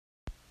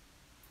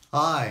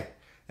Hi,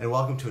 and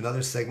welcome to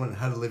another segment on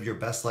how to live your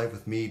best life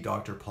with me,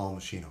 Dr. Paul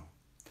Meschino.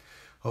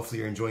 Hopefully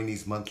you're enjoying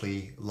these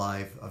monthly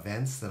live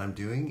events that I'm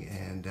doing,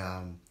 and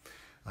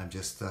I'm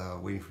just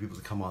waiting for people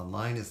to come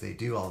online. As they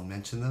do, I'll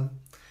mention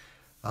them.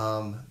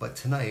 But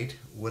tonight,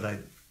 what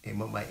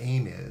my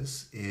aim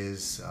is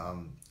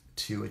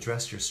to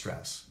address your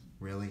stress.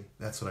 Really,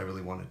 that's what I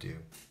really want to do.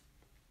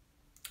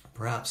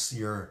 Perhaps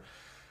you're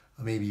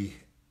maybe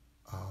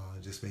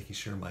just making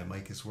sure my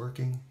mic is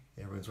working.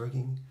 Everyone's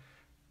working.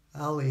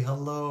 Ali,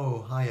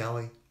 hello. Hi,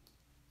 Ali.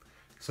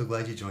 So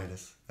glad you joined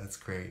us. That's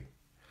great.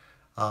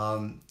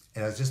 And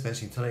I was just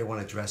mentioning, tonight I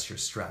want to address your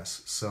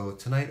stress. So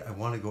tonight I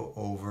want to go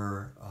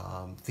over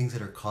things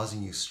that are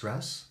causing you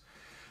stress.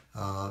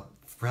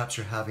 Perhaps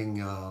you're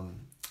having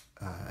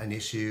an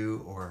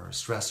issue or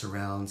stress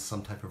around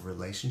some type of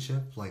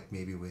relationship, like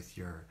maybe with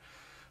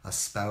a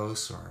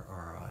spouse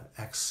or an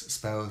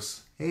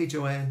ex-spouse. Hey,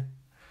 Joanne.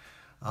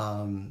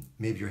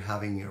 Maybe you're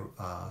having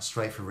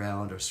strife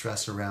around or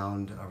stress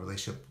around a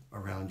relationship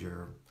around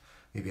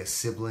maybe a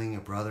sibling, a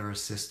brother, a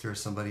sister,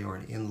 somebody, or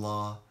an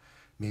in-law,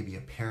 maybe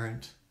a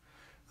parent,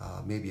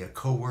 maybe a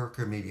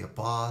coworker, maybe a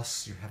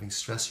boss. You're having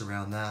stress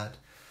around that.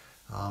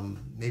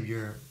 Maybe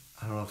I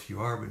don't know if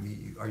you are, but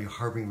are you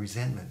harboring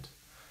resentment?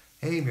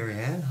 Hey,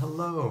 Marianne,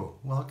 hello,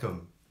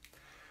 welcome.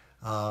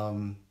 Or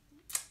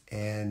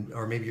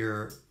maybe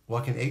you're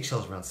walking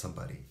eggshells around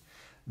somebody.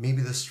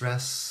 Maybe the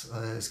stress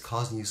is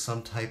causing you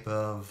some type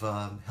of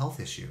health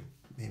issue.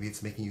 Maybe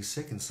it's making you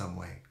sick in some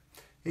way.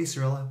 Hey,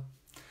 Cyrilla.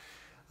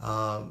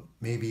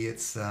 Maybe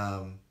it's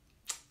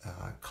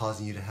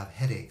causing you to have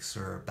headaches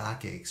or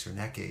backaches or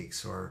neck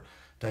aches or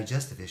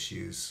digestive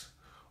issues.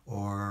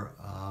 Or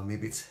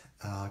maybe it's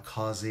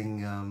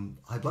causing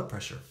high blood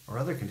pressure or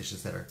other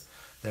conditions that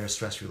are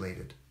stress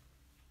related.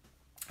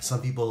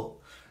 Some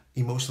people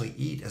emotionally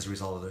eat as a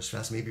result of their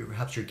stress. Maybe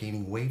perhaps you're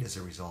gaining weight as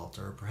a result,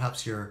 or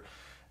perhaps you're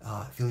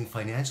feeling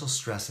financial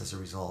stress as a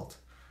result.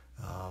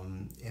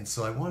 And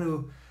so I want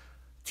to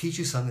teach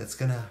you something that's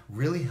going to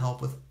really help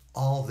with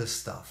all this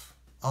stuff,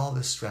 all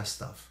this stress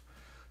stuff.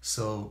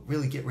 So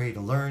really get ready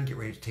to learn, get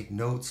ready to take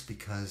notes,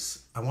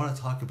 because I want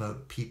to talk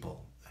about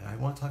people. And I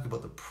want to talk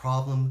about the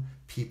problem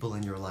people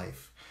in your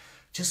life.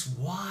 Just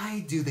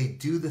why do they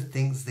do the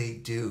things they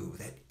do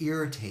that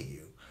irritate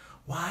you?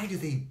 Why do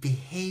they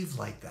behave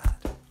like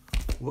that?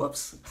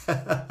 Whoops.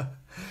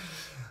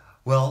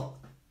 Well,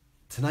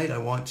 tonight I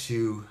want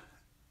to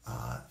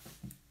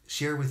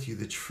share with you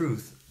the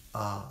truth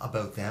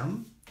about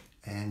them,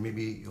 and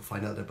maybe you'll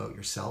find out about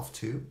yourself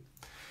too.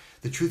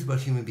 The truth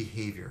about human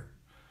behavior.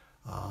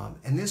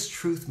 And this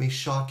truth may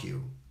shock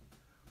you,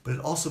 but it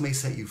also may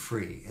set you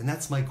free. And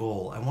that's my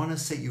goal. I want to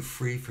set you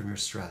free from your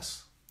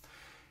stress.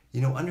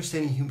 You know,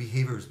 understanding human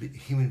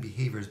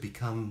behavior has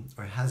become,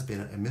 or has been,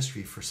 a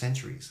mystery for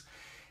centuries.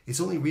 It's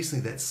only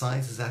recently that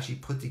science has actually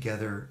put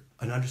together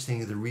an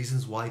understanding of the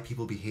reasons why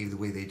people behave the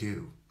way they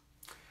do.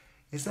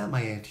 Is that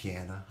my Auntie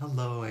Anna?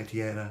 Hello,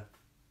 Auntie Anna.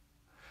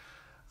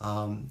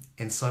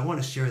 And so I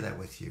want to share that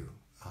with you.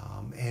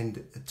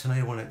 And tonight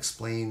I want to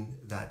explain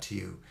that to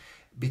you.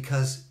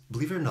 Because,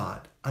 believe it or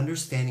not,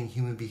 understanding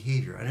human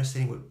behavior,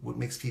 understanding what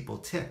makes people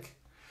tick,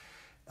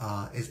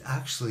 is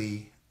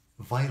actually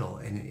vital,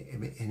 and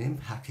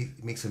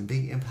it makes a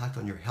big impact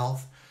on your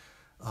health,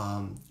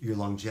 your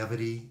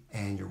longevity,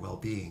 and your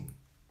well-being.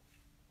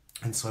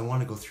 And so I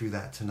want to go through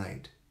that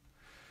tonight.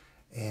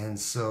 And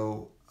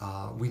so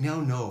we now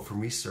know from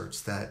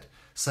research that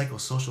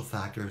psychosocial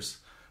factors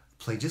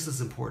play just as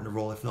important a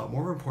role, if not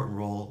more important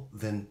role,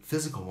 than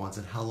physical ones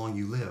in how long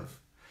you live.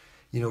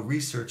 You know,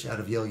 research out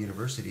of Yale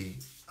University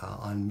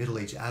on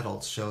middle-aged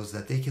adults shows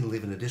that they can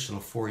live an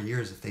additional 4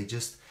 years if they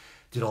just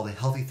did all the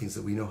healthy things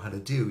that we know how to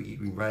do,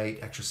 eating right,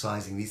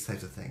 exercising, these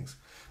types of things.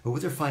 But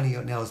what they're finding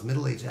out now is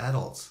middle-aged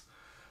adults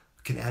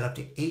can add up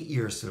to 8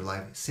 years to their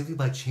life simply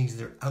by changing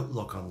their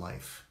outlook on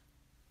life.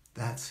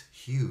 That's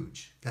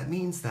huge. That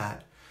means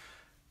that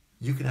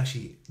you can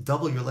actually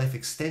double your life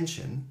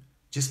extension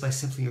just by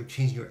simply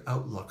changing your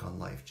outlook on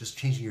life, just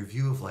changing your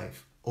view of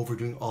life over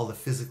doing all the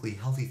physically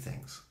healthy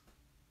things.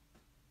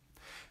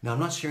 Now, I'm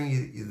not sharing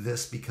you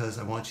this because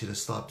I want you to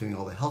stop doing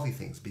all the healthy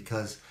things,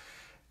 because,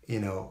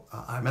 you know,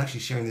 I'm actually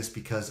sharing this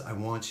because I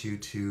want you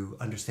to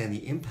understand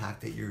the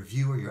impact that your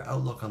view or your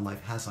outlook on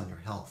life has on your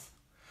health.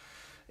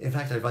 In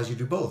fact, I advise you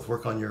to do both.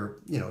 Work on your,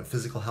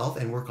 physical health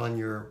and work on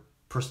your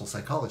personal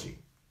psychology.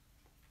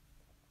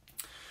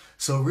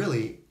 So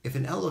really, if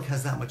an outlook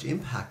has that much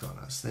impact on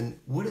us, then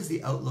what is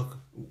the outlook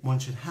one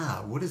should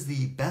have? What is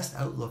the best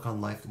outlook on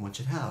life that one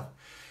should have?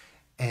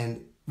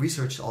 And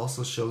research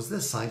also shows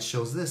this, science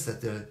shows this,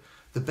 that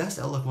the best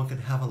outlook one can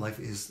have on life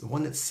is the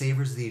one that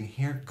savors the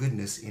inherent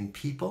goodness in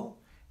people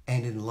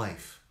and in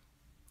life.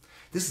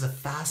 This is a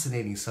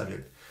fascinating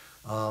subject.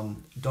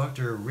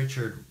 Dr.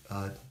 Richard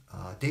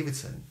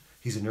Davidson,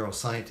 he's a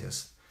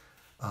neuroscientist,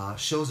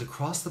 shows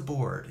across the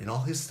board in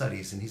all his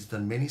studies, and he's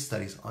done many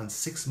studies on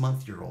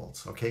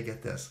 6-month-year-olds, okay,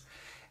 get this.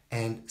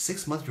 And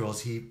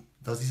 6-month-year-olds he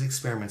does these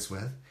experiments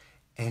with,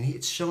 and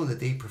it's shown that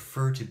they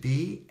prefer to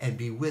be and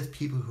be with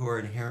people who are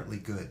inherently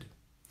good.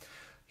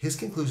 his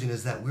conclusion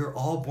is that we're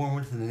all born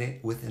with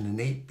an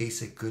innate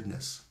basic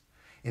goodness.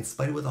 In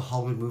spite of what the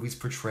Hollywood movies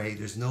portray,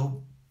 there's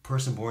no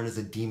person born as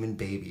a demon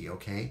baby,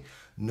 okay?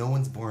 No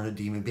one's born a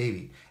demon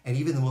baby. And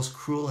even the most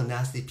cruel and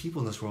nasty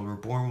people in this world were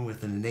born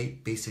with an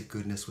innate basic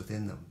goodness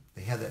within them.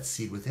 They have that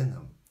seed within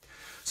them.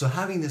 So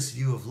having this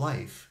view of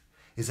life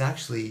is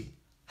actually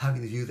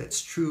having the view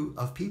that's true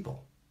of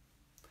people.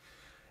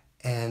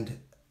 And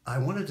I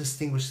want to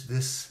distinguish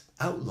this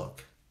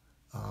outlook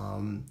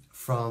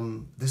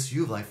from this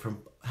view of life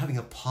from having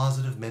a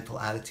positive mental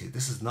attitude.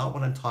 This is not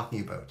what I'm talking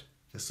about,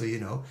 just so you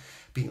know.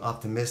 Being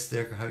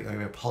optimistic or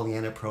having a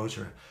Pollyanna approach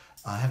or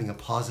having a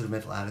positive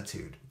mental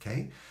attitude,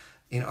 okay?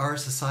 In our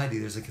society,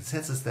 there's a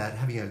consensus that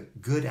having a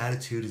good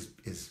attitude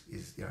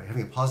is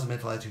having a positive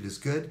mental attitude is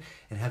good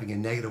and having a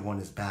negative one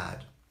is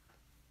bad.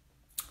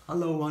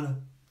 Hello, Juana.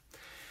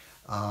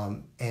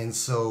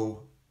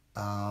 So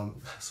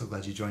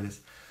glad you joined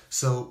us.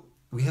 So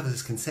we have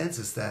this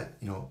consensus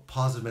that,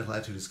 positive mental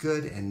attitude is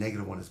good and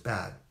negative one is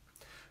bad.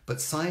 But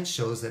science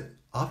shows that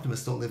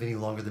optimists don't live any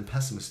longer than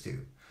pessimists do.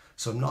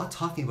 So I'm not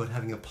talking about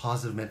having a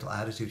positive mental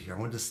attitude here. I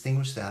want to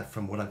distinguish that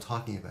from what I'm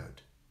talking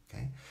about,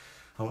 okay?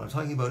 I'm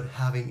talking about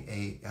having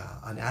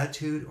an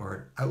attitude or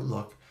an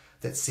outlook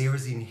that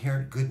savors the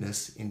inherent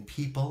goodness in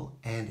people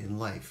and in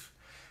life.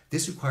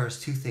 This requires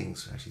two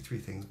things, actually three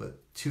things, but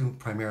two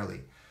primarily.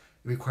 It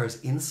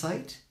requires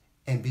insight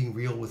and being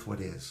real with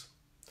what is.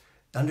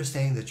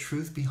 Understanding the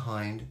truth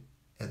behind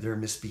their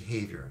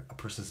misbehavior, a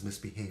person's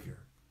misbehavior.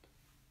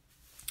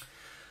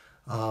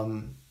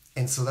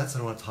 And so that's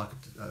what I want to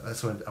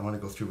that's what I want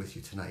to go through with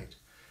you tonight.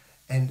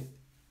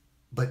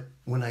 But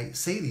when I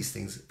say these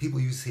things, people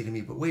usually say to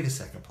me, but wait a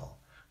second, Paul,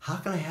 how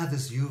can I have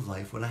this view of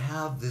life when I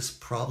have this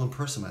problem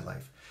person in my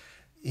life?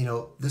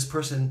 This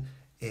person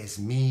is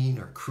mean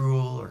or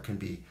cruel or can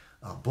be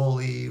a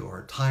bully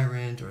or a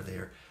tyrant or they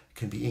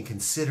can be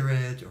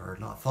inconsiderate or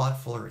not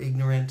thoughtful or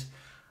ignorant.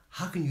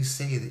 How can you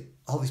say that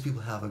all these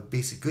people have a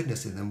basic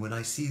goodness in them when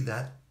I see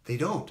that they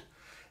don't?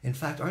 In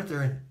fact, aren't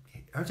there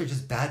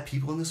just bad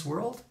people in this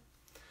world?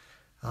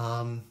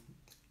 And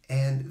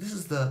this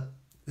is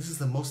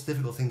the most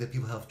difficult thing that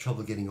people have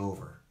trouble getting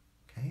over,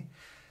 okay?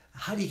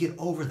 How do you get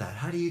over that?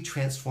 How do you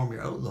transform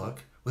your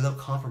outlook without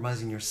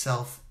compromising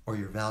yourself or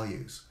your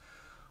values?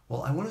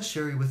 Well, I want to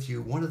share with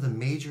you one of the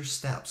major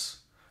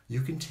steps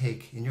you can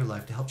take in your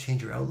life to help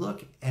change your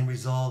outlook and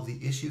resolve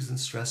the issues and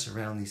stress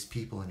around these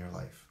people in your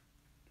life.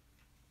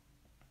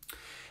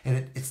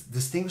 And it's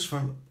distinguished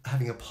from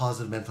having a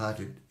positive mental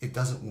attitude. It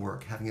doesn't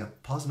work. Having a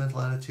positive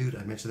mental attitude,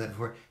 I mentioned that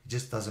before, it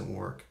just doesn't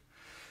work.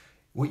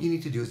 What you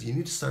need to do is you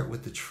need to start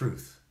with the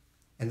truth.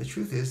 And the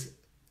truth is,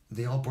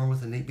 they're all born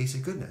with innate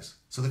basic goodness.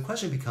 So the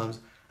question becomes,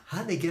 how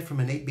did they get from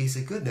innate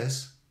basic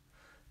goodness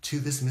to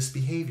this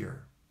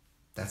misbehavior?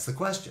 That's the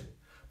question.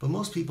 But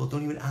most people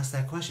don't even ask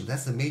that question.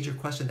 That's the major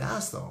question to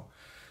ask, though.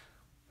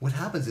 What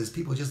happens is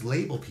people just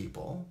label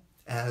people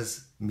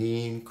as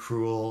mean,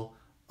 cruel,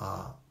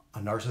 a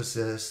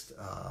narcissist,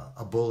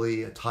 a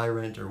bully, a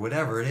tyrant, or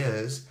whatever it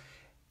is,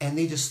 and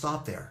they just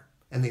stop there.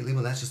 And they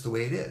label that's just the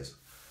way it is.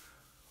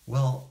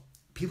 Well,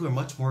 people are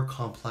much more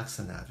complex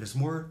than that. There's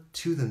more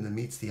to them than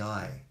meets the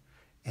eye.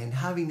 And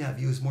having that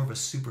view is more of a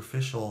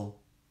superficial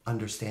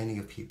understanding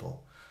of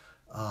people.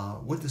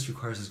 What this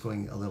requires is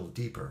going a little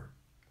deeper.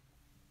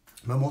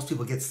 But most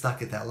people get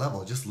stuck at that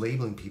level, just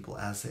labeling people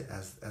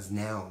as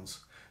nouns,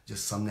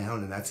 just some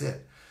noun and that's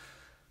it.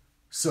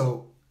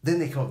 So then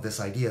they come up with this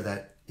idea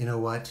that, you know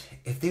what,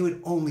 if they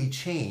would only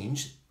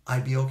change,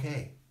 I'd be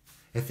okay.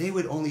 If they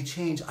would only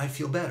change, I'd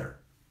feel better.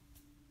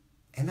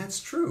 And that's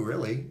true,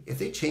 really. If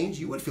they change,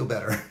 you would feel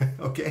better,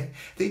 okay?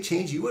 If they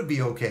change, you would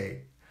be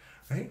okay,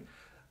 right?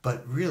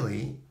 But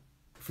really,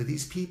 for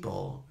these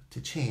people to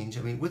change,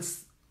 I mean,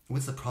 what's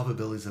the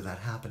probabilities of that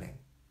happening?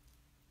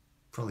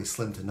 Probably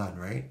slim to none,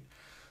 right?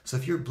 So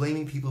if you're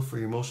blaming people for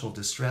your emotional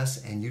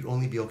distress and you'd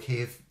only be okay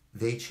if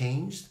they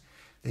changed,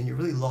 then you're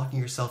really locking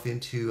yourself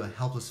into a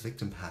helpless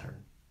victim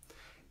pattern.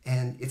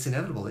 And it's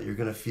inevitable that you're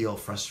going to feel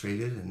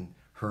frustrated and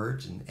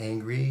hurt and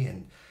angry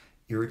and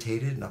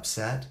irritated and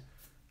upset.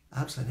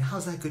 Absolutely.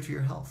 How's that good for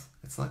your health?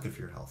 It's not good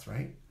for your health,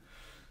 right?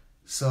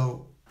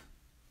 So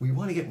we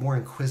want to get more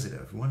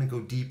inquisitive. We want to go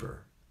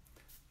deeper.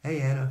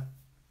 Hey, Anna.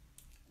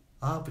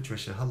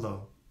 Patricia,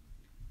 hello.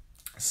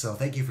 So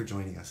thank you for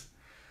joining us.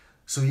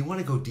 So you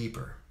want to go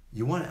deeper.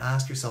 You want to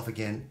ask yourself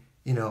again,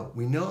 we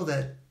know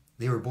that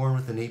they were born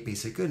with innate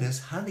basic goodness.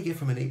 How did they get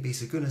from innate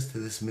basic goodness to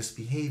this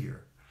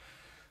misbehavior?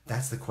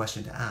 That's the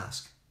question to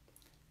ask.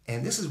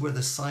 And this is where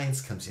the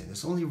science comes in.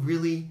 There's only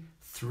really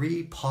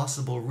 3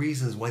 possible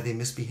reasons why they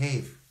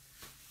misbehave.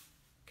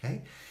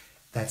 Okay?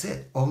 That's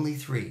it. Only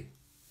 3.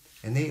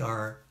 And they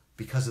are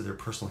because of their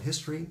personal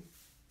history,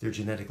 their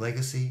genetic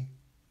legacy,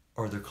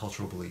 or their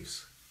cultural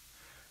beliefs.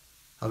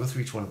 I'll go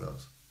through each one of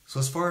those. So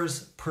as far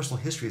as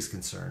personal history is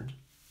concerned,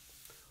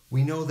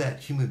 we know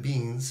that human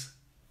beings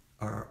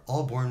are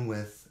all born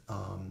with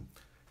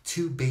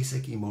 2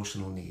 basic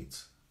emotional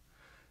needs.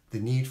 The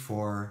need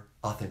for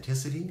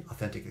authenticity,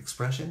 authentic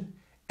expression,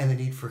 and the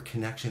need for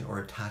connection or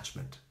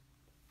attachment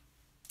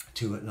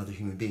to another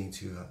human being,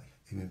 to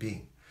human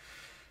being.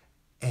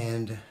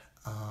 And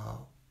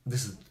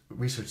this is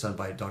research done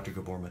by Dr.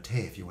 Gabor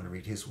Mate, if you want to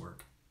read his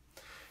work.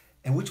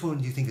 And which one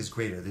do you think is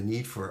greater, the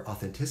need for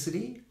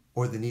authenticity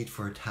or the need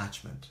for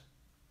attachment?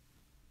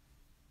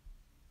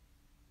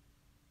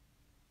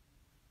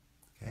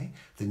 Okay,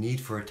 the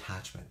need for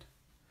attachment.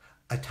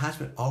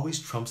 Attachment always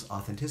trumps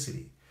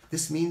authenticity.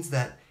 This means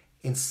that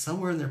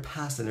somewhere in their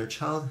past, in their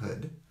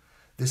childhood,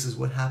 this is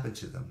what happened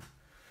to them.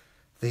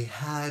 They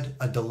had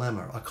a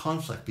dilemma, a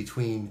conflict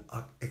between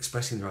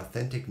expressing their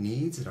authentic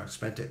needs and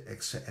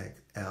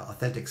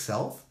authentic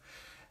self,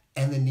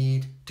 and the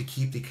need to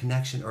keep the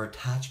connection or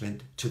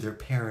attachment to their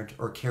parent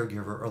or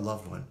caregiver or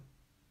loved one.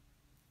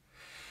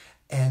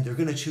 And they're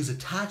going to choose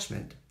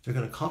attachment. They're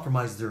going to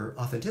compromise their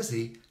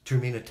authenticity to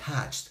remain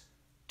attached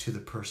to the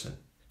person,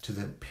 to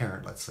the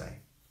parent, let's say.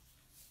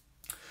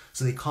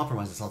 So they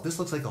compromise themselves. This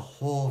looks like a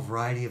whole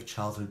variety of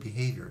childhood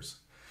behaviors.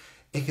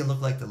 It can look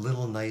like the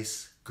little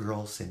nice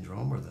girl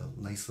syndrome or the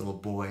nice little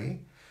boy.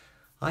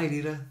 Hi,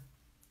 Anita.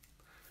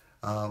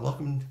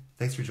 Welcome.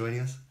 Thanks for joining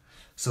us.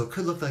 So it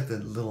could look like the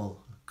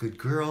little good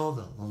girl,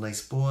 the little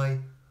nice boy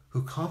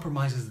who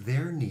compromises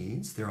their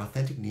needs, their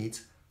authentic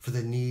needs, for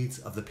the needs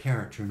of the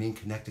parent, to remain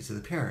connected to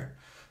the parent.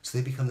 So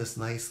they become this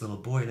nice little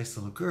boy, nice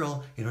little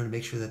girl, in order to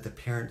make sure that the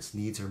parent's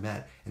needs are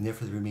met, and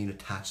therefore they remain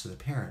attached to the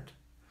parent.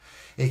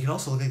 It can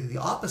also look like the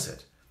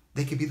opposite.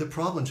 They could be the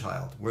problem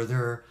child, where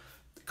they're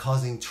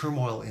causing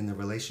turmoil in the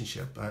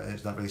relationship,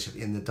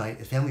 in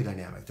the family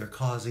dynamic.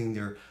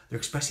 They're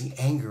expressing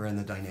anger in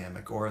the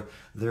dynamic, or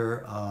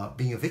they're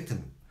being a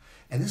victim.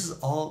 And this is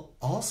all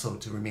also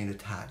to remain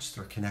attached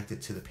or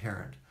connected to the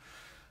parent.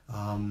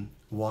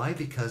 Why?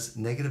 Because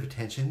negative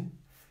attention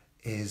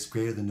is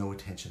greater than no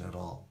attention at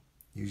all.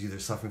 Usually they're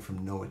suffering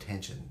from no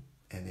attention,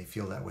 and they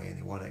feel that way, and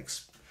they want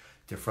to.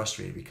 They're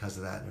frustrated because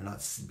of that, and they're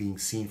not being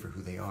seen for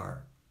who they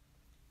are.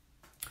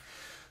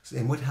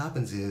 And what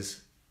happens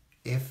is,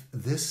 if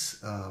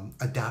this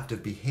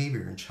adaptive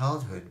behavior in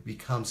childhood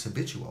becomes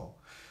habitual,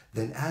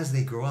 then as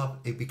they grow up,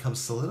 it becomes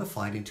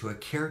solidified into a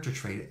character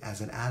trait as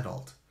an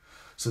adult.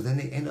 So then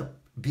they end up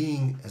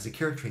being, as a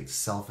character trait,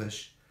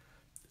 selfish,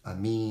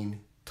 mean,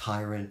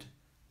 tyrant,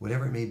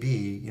 whatever it may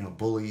be,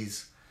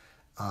 bullies,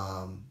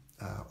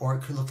 or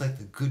it could look like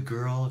the good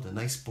girl, the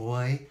nice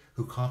boy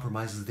who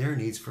compromises their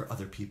needs for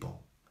other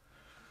people.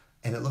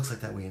 And it looks like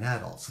that way in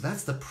adults. So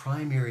that's the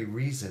primary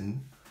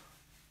reason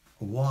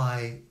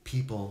why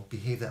people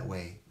behave that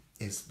way,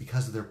 is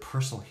because of their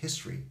personal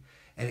history.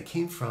 And it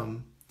came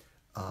from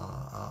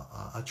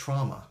a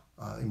trauma,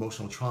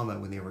 emotional trauma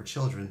when they were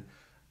children,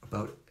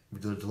 about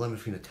the dilemma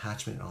between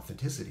attachment and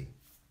authenticity.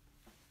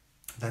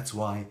 That's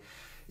why,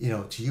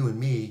 to you and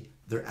me,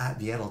 the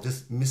adult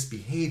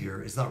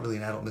misbehavior is not really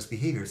an adult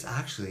misbehavior. It's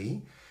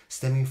actually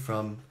stemming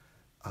from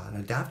an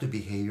adaptive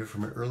behavior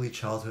from an early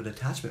childhood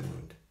attachment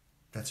wound.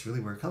 That's really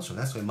where it comes from.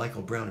 That's why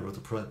Michael Brown, who wrote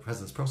The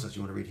President's Process,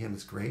 you want to read him,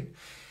 it's great.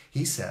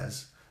 He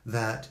says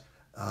that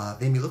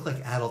they may look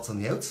like adults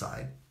on the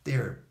outside.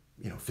 They're,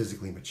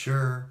 physically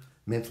mature,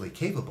 mentally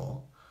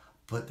capable,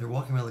 but they're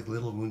walking around like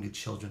little wounded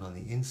children on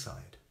the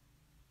inside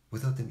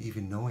without them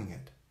even knowing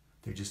it.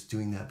 They're just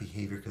doing that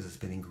behavior because it's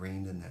been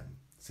ingrained in them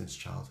since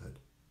childhood.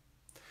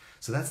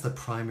 So that's one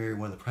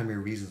of the primary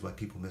reasons why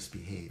people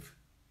misbehave,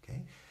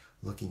 okay?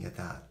 Looking at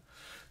that.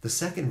 The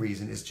second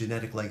reason is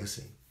genetic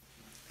legacy.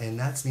 And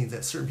that means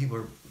that certain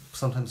people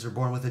sometimes they're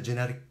born with a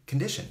genetic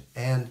condition.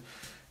 And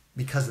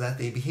because of that,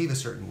 they behave a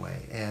certain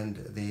way. And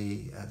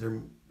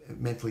they're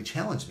mentally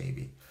challenged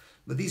maybe.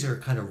 But these are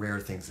kind of rare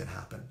things that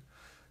happen.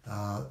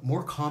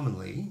 More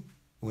commonly,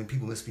 when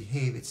people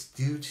misbehave, it's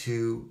due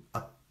to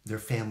their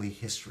family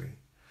history.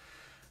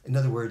 In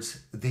other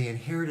words, they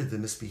inherited the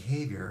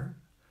misbehavior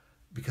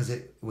because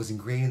it was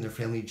ingrained in their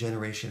family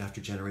generation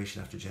after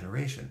generation after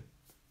generation.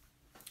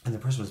 And the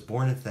person was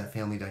born into that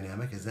family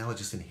dynamic, has now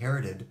just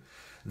inherited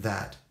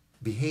that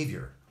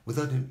behavior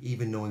without them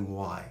even knowing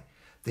why.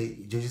 They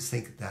just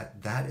think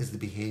that that is the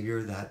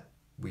behavior that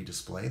we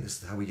display.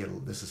 This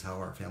is how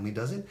our family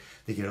does it.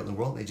 They get out in the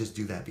world and they just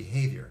do that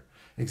behavior.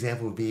 An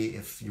example would be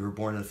if you were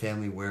born in a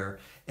family where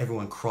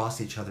everyone crossed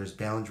each other's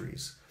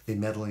boundaries. They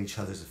meddle in each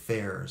other's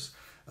affairs.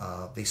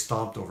 They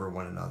stomped over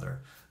one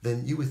another.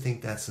 Then you would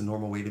think that's the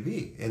normal way to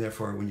be. And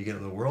therefore, when you get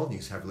in the world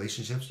and you have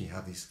relationships and you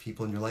have these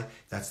people in your life,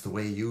 that's the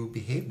way you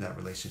behave in that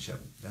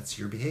relationship. That's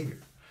your behavior.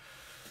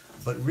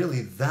 But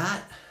really,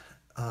 that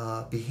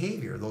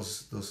behavior,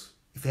 those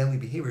family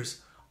behaviors,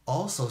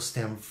 also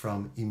stem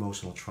from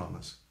emotional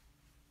traumas.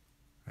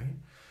 Right?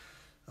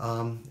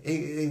 An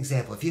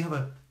example, if you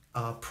have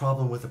a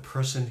problem with a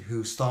person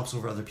who stomps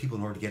over other people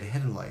in order to get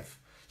ahead in life,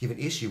 you have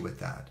an issue with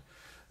that,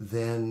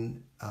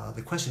 then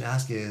the question to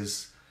ask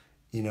is,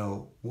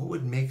 what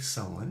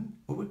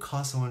would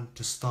cause someone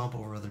to stomp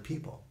over other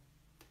people?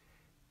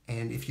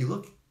 And if you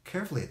look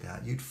carefully at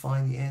that, you'd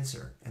find the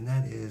answer, and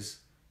that is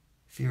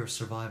fear of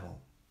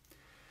survival.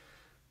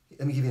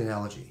 Let me give you an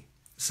analogy.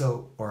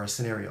 Or a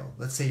scenario.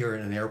 Let's say you're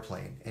in an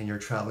airplane and you're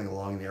traveling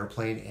along an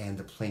airplane and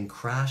the plane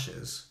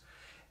crashes,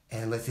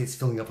 and let's say it's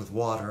filling up with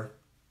water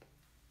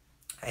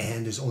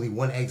and there's only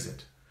one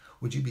exit.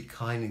 Would you be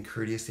kind and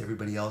courteous to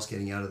everybody else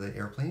getting out of the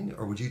airplane?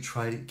 Or would you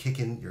try to kick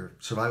in, your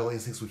survival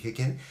instincts would kick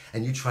in,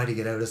 and you try to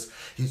get out,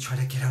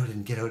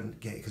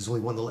 because only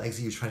one little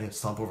exit, you try to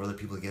stomp over other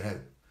people to get out?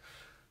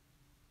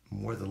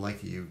 More than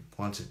likely you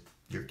want to,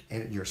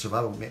 your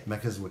survival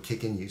mechanism would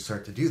kick in, you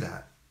start to do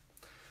that.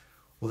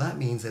 Well, that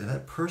means that if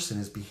that person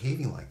is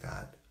behaving like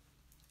that,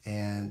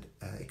 and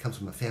it comes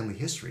from a family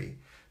history,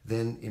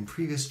 then in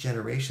previous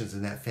generations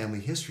in that family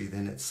history,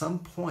 then at some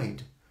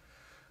point,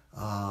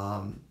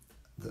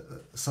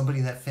 somebody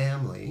in that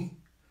family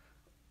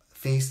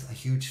faced a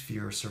huge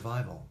fear of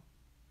survival.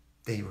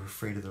 They were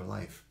afraid of their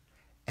life.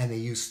 And they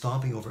used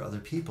stomping over other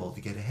people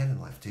to get ahead in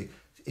life, to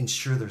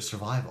ensure their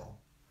survival.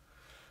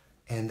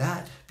 And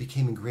that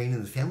became ingrained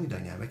in the family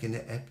dynamic,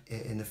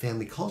 in the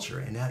family culture,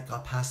 and that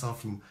got passed on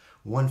from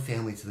one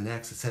family to the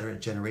next, etc.,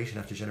 generation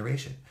after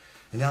generation.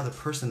 And now the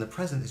person in the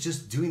present is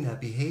just doing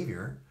that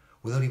behavior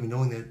without even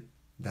knowing that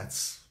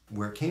that's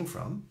where it came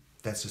from.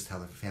 That's just how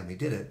the family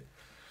did it.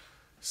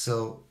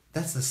 So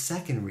that's the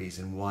second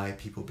reason why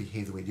people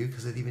behave the way they do,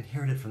 because they've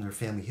inherited from their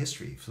family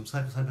history, some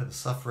type of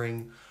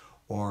suffering,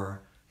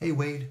 or, hey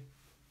Wade,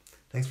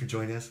 thanks for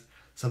joining us,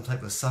 some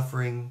type of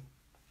suffering,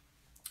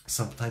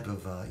 some type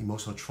of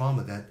emotional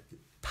trauma that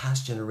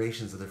past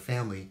generations of their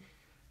family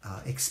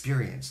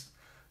experienced.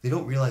 They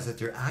don't realize that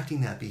they're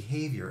acting that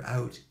behavior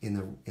out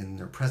in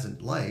their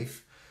present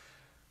life,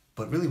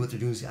 but really what they're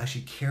doing is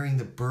actually carrying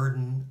the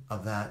burden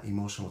of that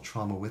emotional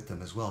trauma with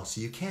them as well.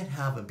 So you can't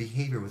have a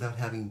behavior without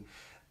having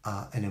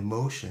an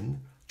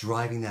emotion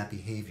driving that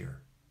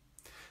behavior.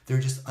 They're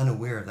just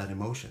unaware of that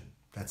emotion,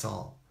 that's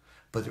all.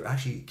 But they're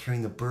actually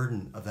carrying the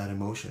burden of that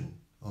emotion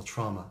or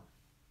trauma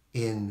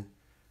in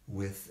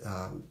with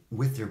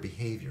their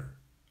behavior.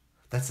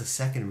 That's the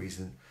second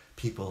reason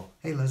people,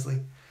 hey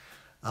Leslie,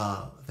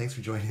 thanks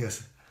for joining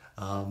us.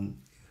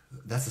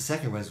 That's the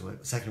second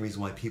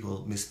reason why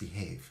people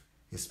misbehave.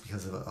 It's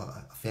because of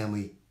a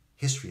family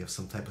history of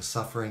some type of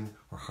suffering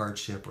or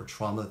hardship or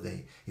trauma that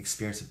they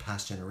experienced in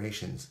past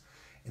generations,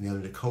 and they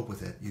learn to cope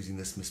with it using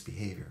this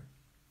misbehavior.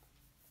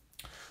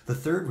 The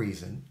third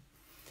reason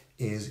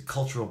is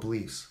cultural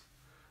beliefs.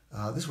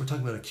 This we're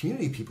talking about a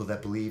community of people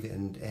that believe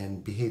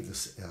and behave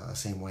the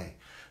same way,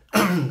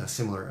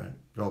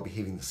 they're all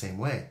behaving the same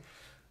way.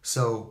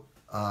 So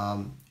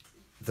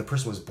the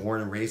person was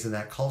born and raised in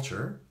that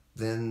culture,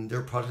 then they're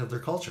a product of their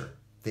culture.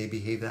 They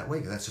behave that way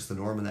because that's just the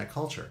norm in that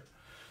culture.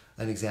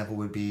 An example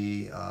would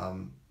be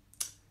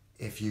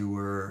if you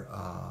were,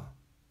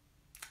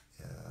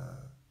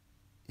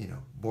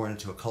 born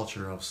into a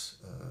culture of,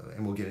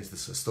 and we'll get into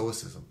this,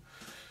 stoicism.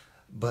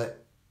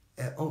 But,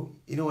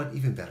 you know what,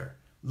 even better.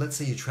 Let's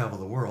say you travel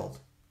the world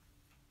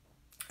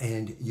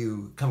and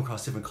you come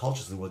across different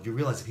cultures in the world. You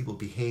realize that people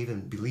behave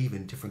and believe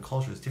in different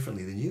cultures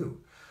differently than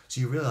you.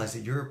 So you realize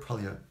that you're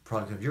probably a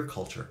product of your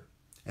culture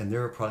and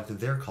they're a product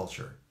of their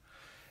culture,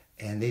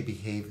 and they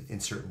behave in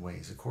certain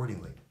ways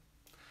accordingly.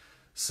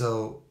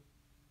 So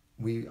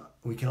we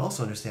can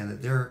also understand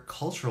that their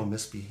cultural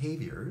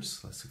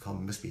misbehaviors, let's call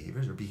them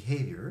misbehaviors or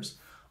behaviors,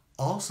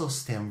 also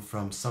stem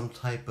from some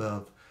type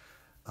of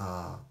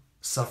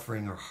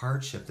suffering or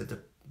hardship that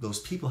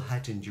those people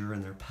had to endure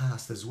in their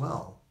past as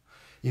well.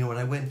 You know, when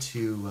I went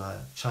to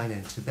China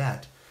and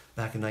Tibet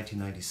back in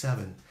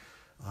 1997,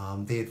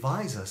 they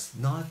advised us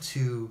not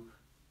to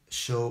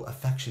show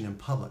affection in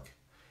public.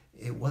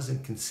 It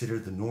wasn't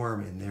considered the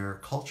norm in their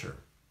culture.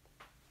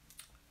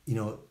 You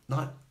know,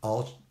 not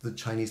all the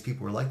Chinese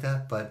people were like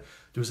that, but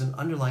there was an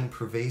underlying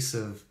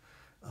pervasive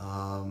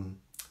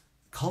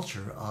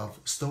culture of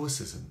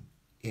stoicism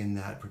in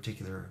that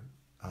particular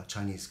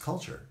Chinese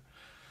culture.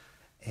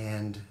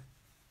 And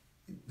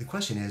the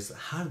question is,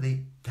 how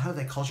did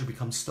that culture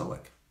become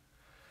stoic?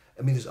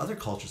 I mean, there's other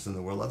cultures in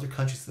the world, other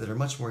countries that are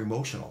much more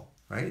emotional,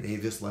 right? They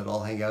just let it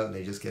all hang out and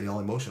they just get all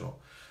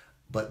emotional.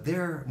 But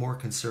they're more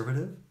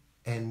conservative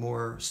and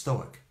more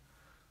stoic.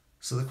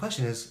 So the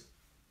question is,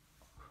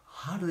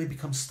 how do they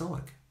become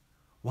stoic?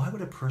 Why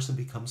would a person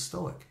become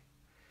stoic?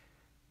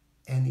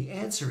 And the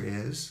answer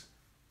is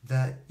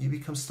that you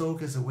become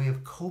stoic as a way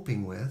of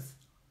coping with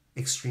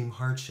extreme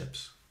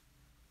hardships.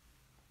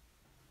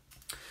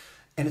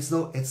 And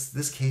it's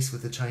this case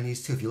with the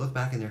Chinese too. If you look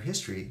back in their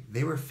history,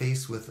 they were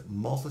faced with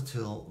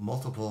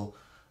multiple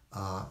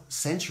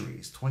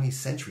centuries, 20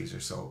 centuries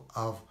or so,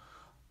 of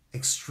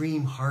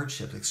extreme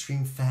hardships,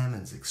 extreme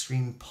famines,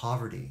 extreme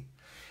poverty.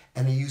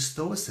 And they use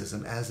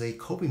stoicism as a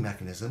coping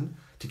mechanism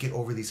to get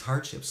over these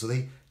hardships. So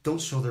they don't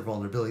show their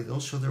vulnerability, they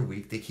don't show their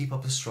weak, they keep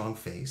up a strong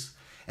face,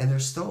 and they're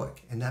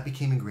stoic. And that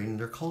became ingrained in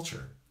their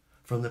culture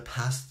from the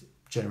past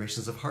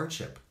generations of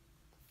hardship.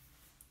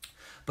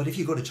 But if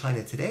you go to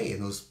China today,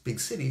 in those big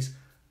cities,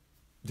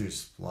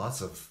 there's lots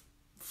of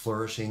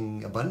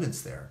flourishing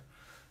abundance there.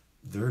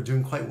 They're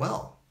doing quite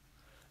well.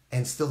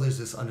 And still there's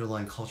this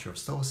underlying culture of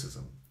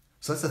stoicism.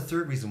 So that's the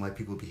third reason why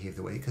people behave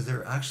the way, because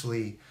they're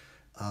actually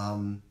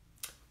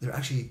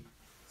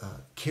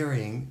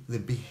carrying the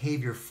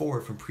behavior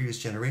forward from previous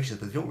generations,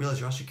 but they don't realize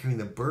you're actually carrying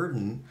the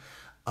burden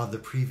of the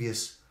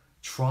previous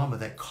trauma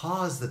that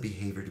caused the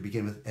behavior to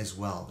begin with as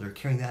well. They're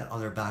carrying that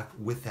on their back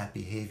with that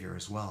behavior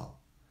as well.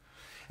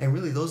 And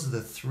really, those are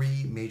the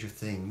three major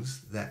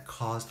things that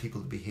cause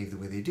people to behave the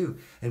way they do.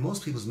 And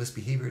most people's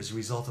misbehavior is a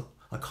result of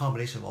a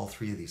combination of all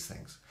three of these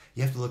things.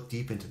 You have to look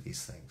deep into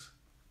these things.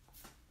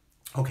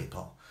 Okay,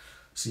 Paul.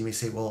 So you may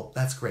say, well,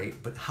 that's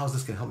great, but how's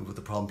this going to help me with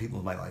the problem people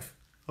in my life?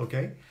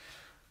 Okay?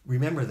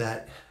 Remember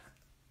that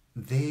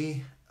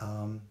they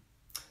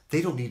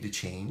don't need to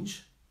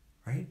change,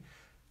 right?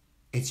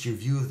 It's your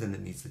view of them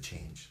that needs to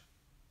change.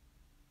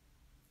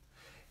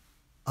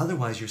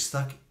 Otherwise, you're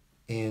stuck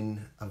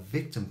in a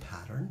victim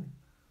pattern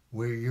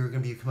where you're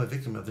going to become a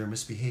victim of their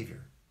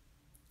misbehavior.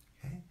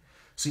 Okay?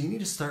 So you need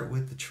to start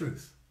with the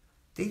truth.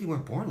 They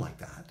weren't born like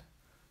that.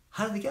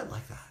 How did they get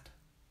like that?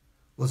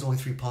 Well, there's only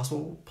three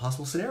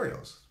possible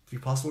scenarios, three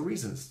possible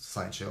reasons,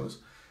 science shows.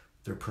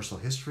 Their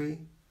personal history,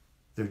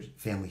 their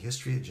family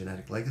history, their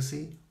genetic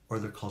legacy, or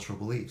their cultural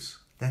beliefs.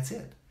 That's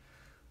it.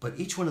 But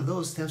each one of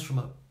those stems from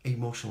an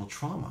emotional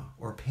trauma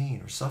or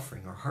pain or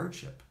suffering or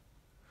hardship.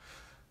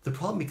 The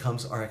problem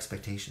becomes our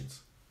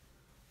expectations.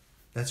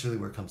 That's really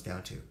where it comes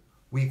down to.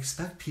 We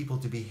expect people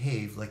to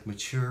behave like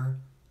mature,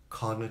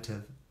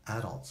 cognitive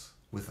adults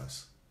with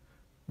us.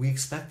 We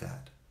expect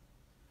that.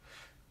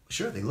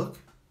 Sure, they look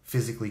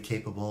physically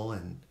capable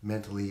and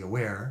mentally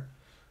aware,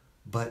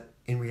 but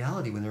in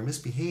reality, when they're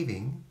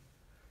misbehaving,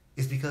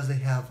 it's because they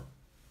have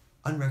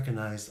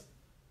unrecognized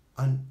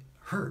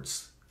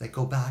hurts that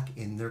go back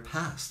in their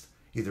past,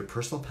 either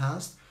personal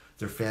past,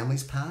 their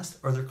family's past,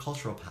 or their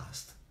cultural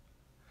past.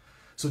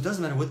 So it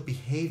doesn't matter what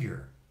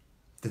behavior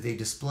that they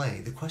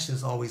display. The question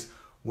is always,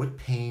 what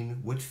pain,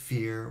 what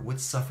fear, what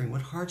suffering,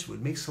 what hardship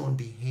would make someone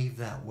behave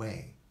that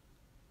way?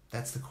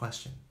 That's the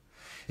question.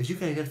 If you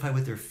can identify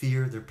with their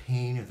fear, their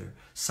pain, or their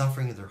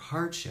suffering, or their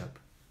hardship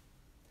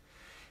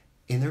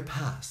in their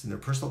past, in their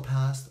personal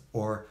past,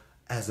 or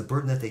as a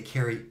burden that they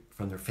carry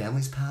from their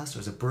family's past, or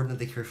as a burden that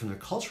they carry from their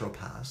cultural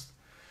past,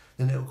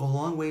 then it will go a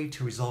long way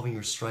to resolving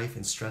your strife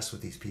and stress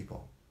with these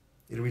people.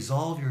 It'll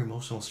resolve your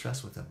emotional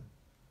stress with them.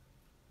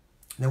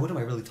 Now, what am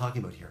I really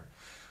talking about here?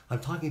 I'm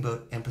talking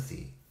about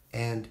empathy.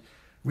 And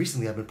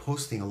recently I've been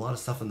posting a lot of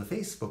stuff on the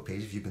Facebook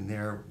page, if you've been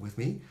there with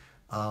me,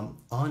 on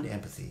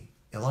empathy.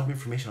 A lot of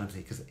information on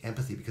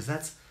empathy, because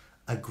that's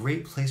a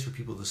great place for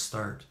people to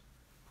start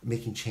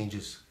making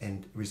changes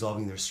and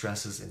resolving their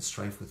stresses and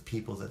strife with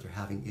people that they're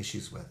having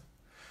issues with.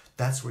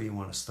 That's where you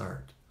want to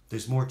start.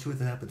 There's more to it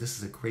than that, but this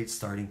is a great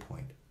starting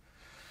point.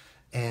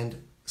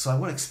 And so I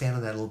want to expand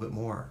on that a little bit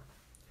more.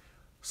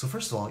 So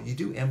first of all, you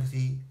do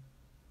empathy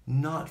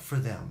not for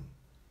them.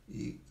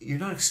 You're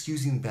not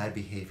excusing bad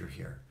behavior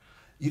here.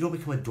 You don't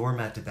become a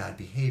doormat to bad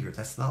behavior.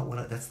 That's not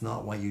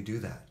why you do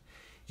that.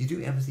 You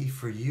do empathy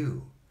for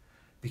you,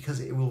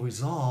 because it will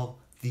resolve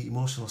the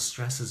emotional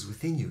stresses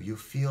within you. You'll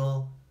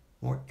feel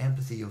more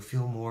empathy. You'll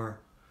feel more.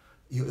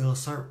 You're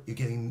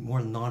getting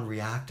more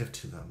non-reactive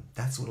to them.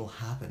 That's what will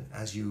happen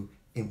as you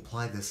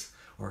imply this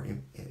or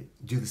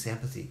do this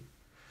empathy.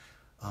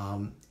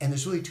 And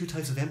there's really two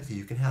types of empathy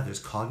you can have. There's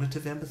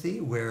cognitive empathy,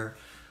 where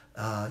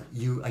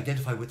you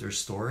identify with their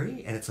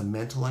story, and it's a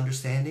mental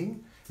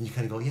understanding, and you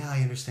kind of go, yeah, I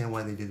understand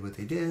why they did what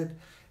they did,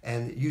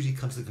 and it usually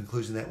comes to the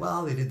conclusion that,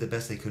 well, they did the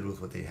best they could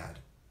with what they had.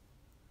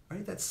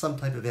 Right? That's some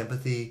type of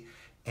empathy,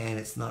 and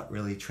it's not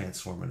really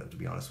transformative, to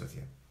be honest with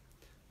you.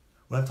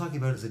 What I'm talking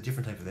about is a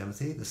different type of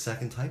empathy, the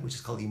second type, which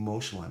is called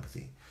emotional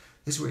empathy.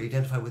 This is where you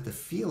identify with the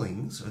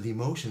feelings or the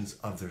emotions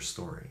of their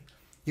story.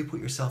 You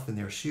put yourself in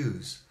their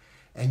shoes,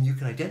 and you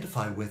can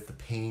identify with the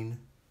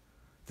pain,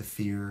 the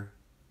fear,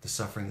 the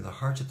suffering, the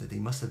hardship that they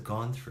must have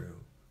gone through,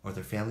 or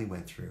their family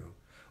went through,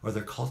 or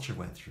their culture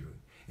went through,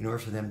 in order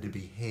for them to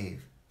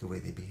behave the way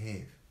they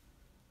behave.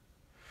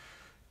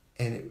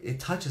 And it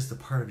touches the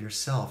part of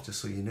yourself, just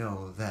so you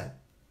know, that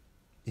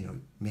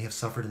may have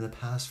suffered in the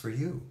past for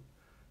you.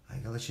 I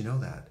gotta let you know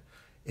that.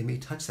 It may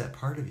touch that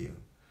part of you,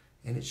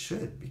 and it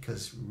should,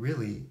 because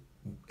really,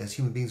 as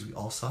human beings, we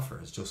all suffer,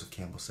 as Joseph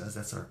Campbell says.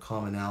 That's our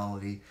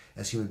commonality.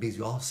 As human beings,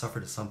 we all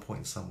suffered at some point,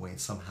 in some way,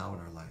 somehow in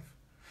our life.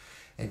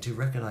 And to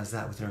recognize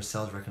that within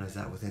ourselves, recognize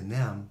that within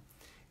them,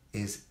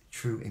 is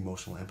true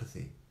emotional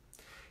empathy.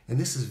 And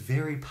this is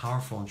very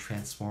powerful and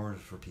transformative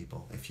for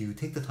people. If you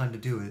take the time to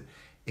do it,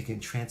 it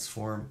can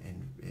transform,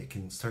 and it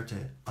can start to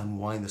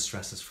unwind the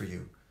stresses for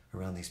you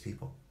around these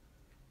people.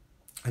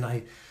 And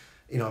I'm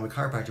a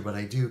chiropractor, but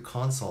I do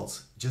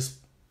consults, just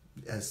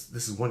as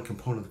this is one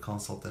component of the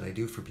consult that I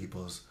do for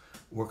people, is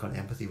work on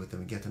empathy with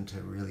them and get them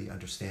to really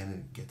understand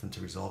and get them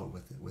to resolve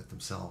it with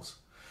themselves.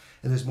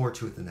 And there's more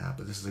to it than that,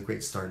 but this is a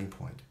great starting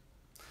point.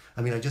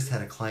 I mean, I just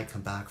had a client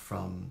come back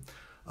from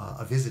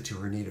a visit to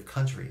her native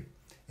country,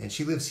 and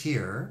she lives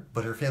here,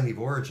 but her family of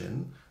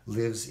origin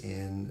lives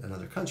in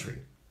another country.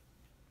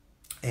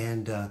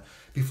 And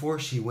before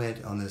she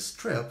went on this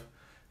trip,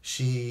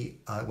 she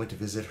went to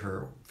visit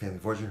her family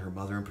of origin, her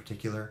mother in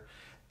particular.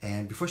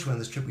 And before she went on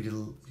this trip, we did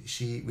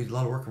a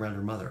lot of work around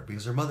her mother,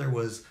 because her mother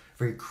was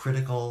very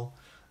critical,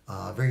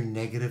 very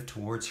negative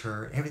towards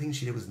her. Everything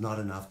she did was not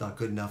enough, not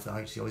good enough.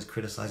 She always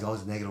criticized,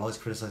 always negative, always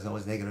criticizing,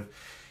 always negative.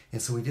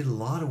 And so we did a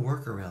lot of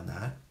work around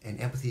that, and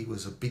empathy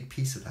was a big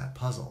piece of that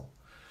puzzle.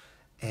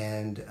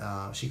 And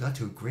she got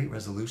to a great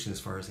resolution as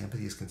far as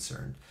empathy is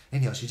concerned.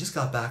 Anyhow, she just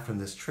got back from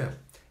this trip,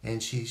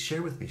 and she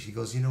shared with me, she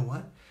goes, you know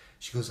what?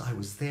 She goes, I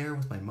was there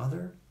with my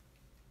mother,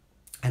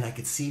 and I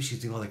could see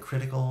she's doing all the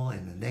critical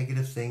and the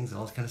negative things and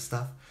all this kind of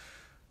stuff,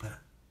 but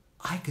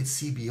I could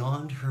see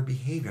beyond her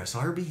behavior. I saw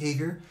her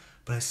behavior,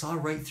 but I saw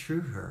right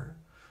through her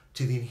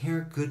to the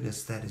inherent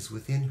goodness that is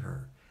within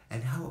her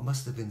and how it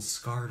must have been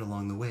scarred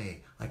along the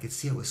way. I could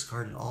see it was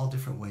scarred in all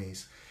different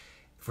ways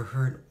for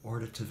her in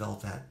order to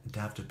develop that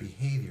adaptive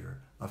behavior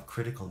of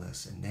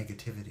criticalness and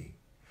negativity.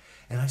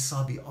 And I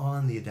saw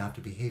beyond the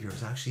adaptive behavior. I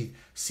was actually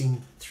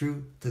seeing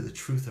through to the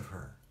truth of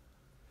her.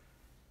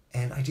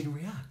 And I didn't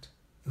react.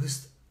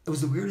 It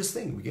was the weirdest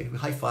thing. We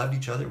high-fived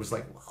each other. It was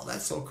like, wow,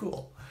 that's so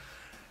cool.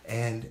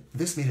 And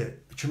this made a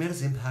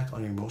tremendous impact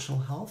on her emotional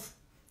health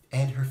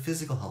and her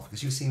physical health,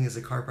 because she was seeing as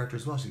a chiropractor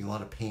as well. She had a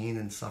lot of pain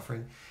and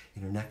suffering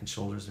in her neck and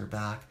shoulders and her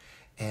back.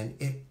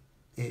 And it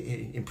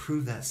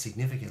improved that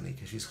significantly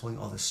because she was holding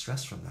all this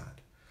stress from that.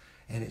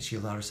 And she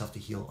allowed herself to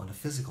heal on a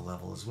physical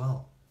level as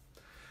well.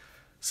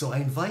 So I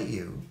invite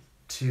you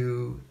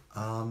to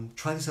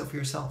try this out for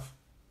yourself,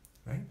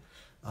 right?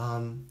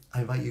 I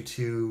invite you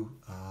to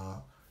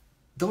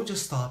don't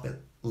just stop at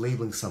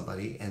labeling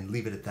somebody and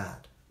leave it at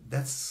that.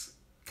 That's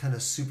kind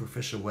of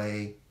superficial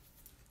way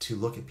to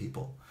look at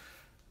people.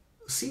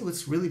 See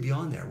what's really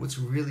beyond there, what's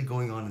really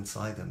going on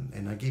inside them.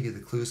 And I gave you the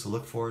clues to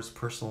look for is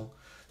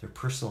their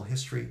personal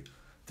history,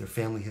 their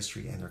family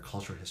history, and their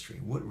cultural history.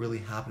 What really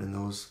happened in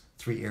those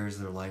 3 areas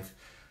of their life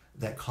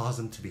that caused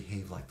them to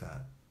behave like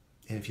that.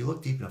 And if you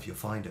look deep enough, you'll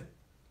find it.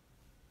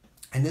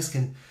 And this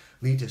can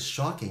lead to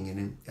shocking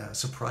and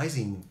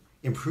surprising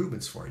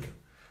improvements for you.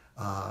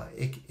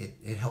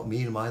 It helped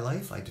me in my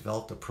life. I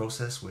developed a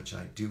process which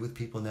I do with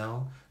people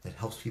now that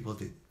helps people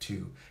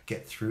to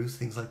get through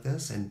things like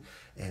this. And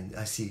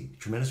I see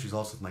tremendous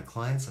results with my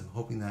clients. I'm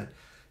hoping that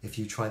if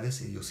you try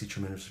this, you'll see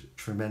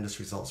tremendous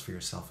results for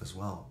yourself as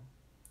well.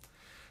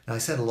 Now, I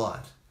said a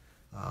lot.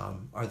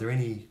 Are there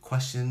any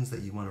questions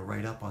that you want to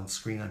write up on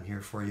screen? I'm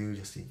here for you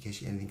just in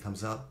case anything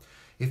comes up.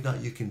 If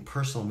not, you can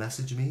personal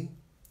message me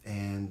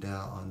and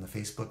on the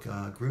Facebook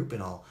group,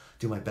 and I'll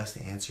do my best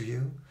to answer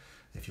you.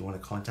 If you want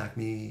to contact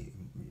me,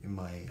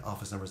 my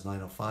office number is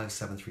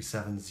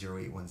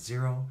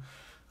 905-737-0810.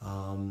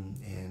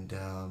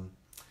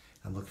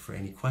 I'm looking for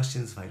any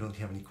questions. If I don't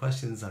have any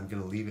questions, I'm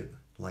going to leave it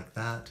like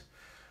that.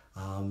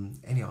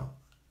 Anyhow,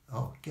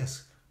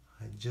 yes,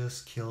 I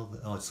just killed,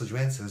 so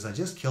Joanne says, I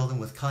just killed them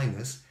with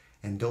kindness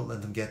and don't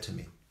let them get to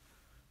me.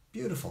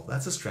 Beautiful.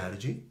 That's a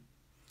strategy.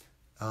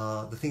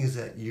 The thing is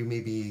that you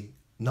may be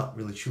not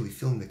really truly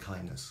feeling the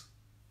kindness.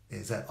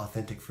 Is that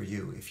authentic for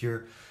you?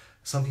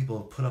 Some people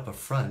put up a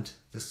front,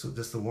 just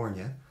to warn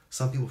you,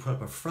 some people put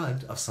up a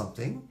front of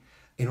something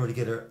in order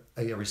to get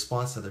a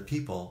response to other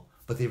people,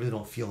 but they really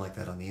don't feel like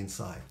that on the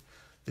inside.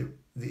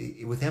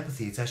 With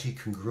empathy, it's actually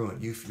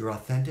congruent. You're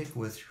authentic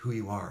with who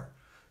you are.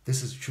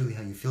 This is truly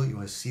how you feel. You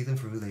want to see them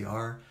for who they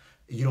are.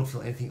 You don't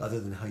feel anything other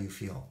than how you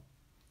feel.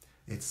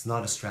 It's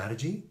not a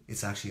strategy.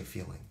 It's actually a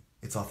feeling.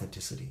 It's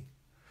authenticity.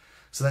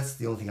 So that's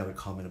the only thing I would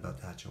comment about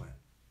that, Joanne.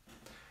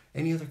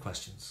 Any other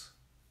questions?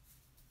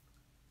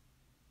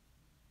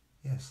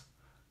 Yes.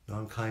 No,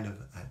 I'm kind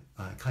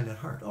at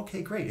heart.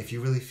 Okay, great. If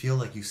you really feel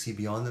like you see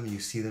beyond them, you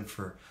see them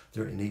for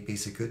their innate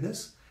basic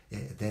goodness,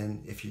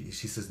 then if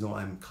she says, no,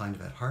 I'm kind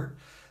of at heart,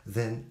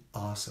 then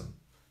awesome.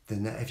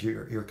 Then if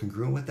you're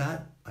congruent with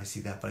that, I see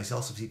that. But I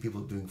also see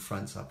people doing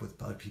fronts up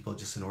with other people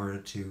just in order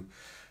to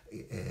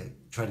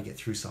try to get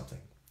through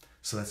something.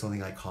 So that's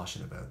something I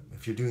caution about.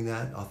 If you're doing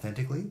that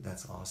authentically,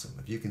 that's awesome.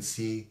 If you can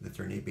see that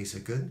they're innate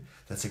basic good,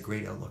 that's a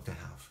great outlook to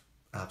have.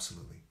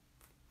 Absolutely.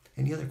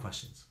 Any other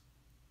questions?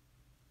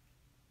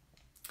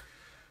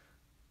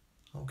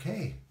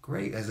 Okay,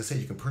 great. As I said,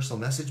 you can personal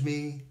message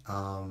me.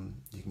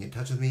 You can get in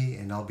touch with me,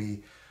 and I'll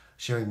be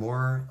sharing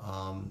more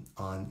on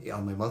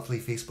my monthly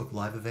Facebook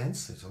Live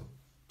events. So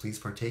please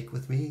partake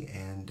with me.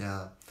 And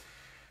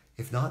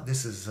if not,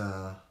 this is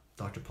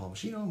Dr. Paul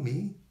Meschino,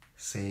 me,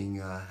 saying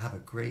have a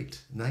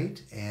great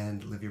night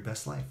and live your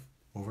best life.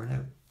 Over and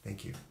out.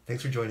 Thank you.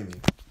 Thanks for joining me.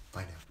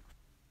 Bye now.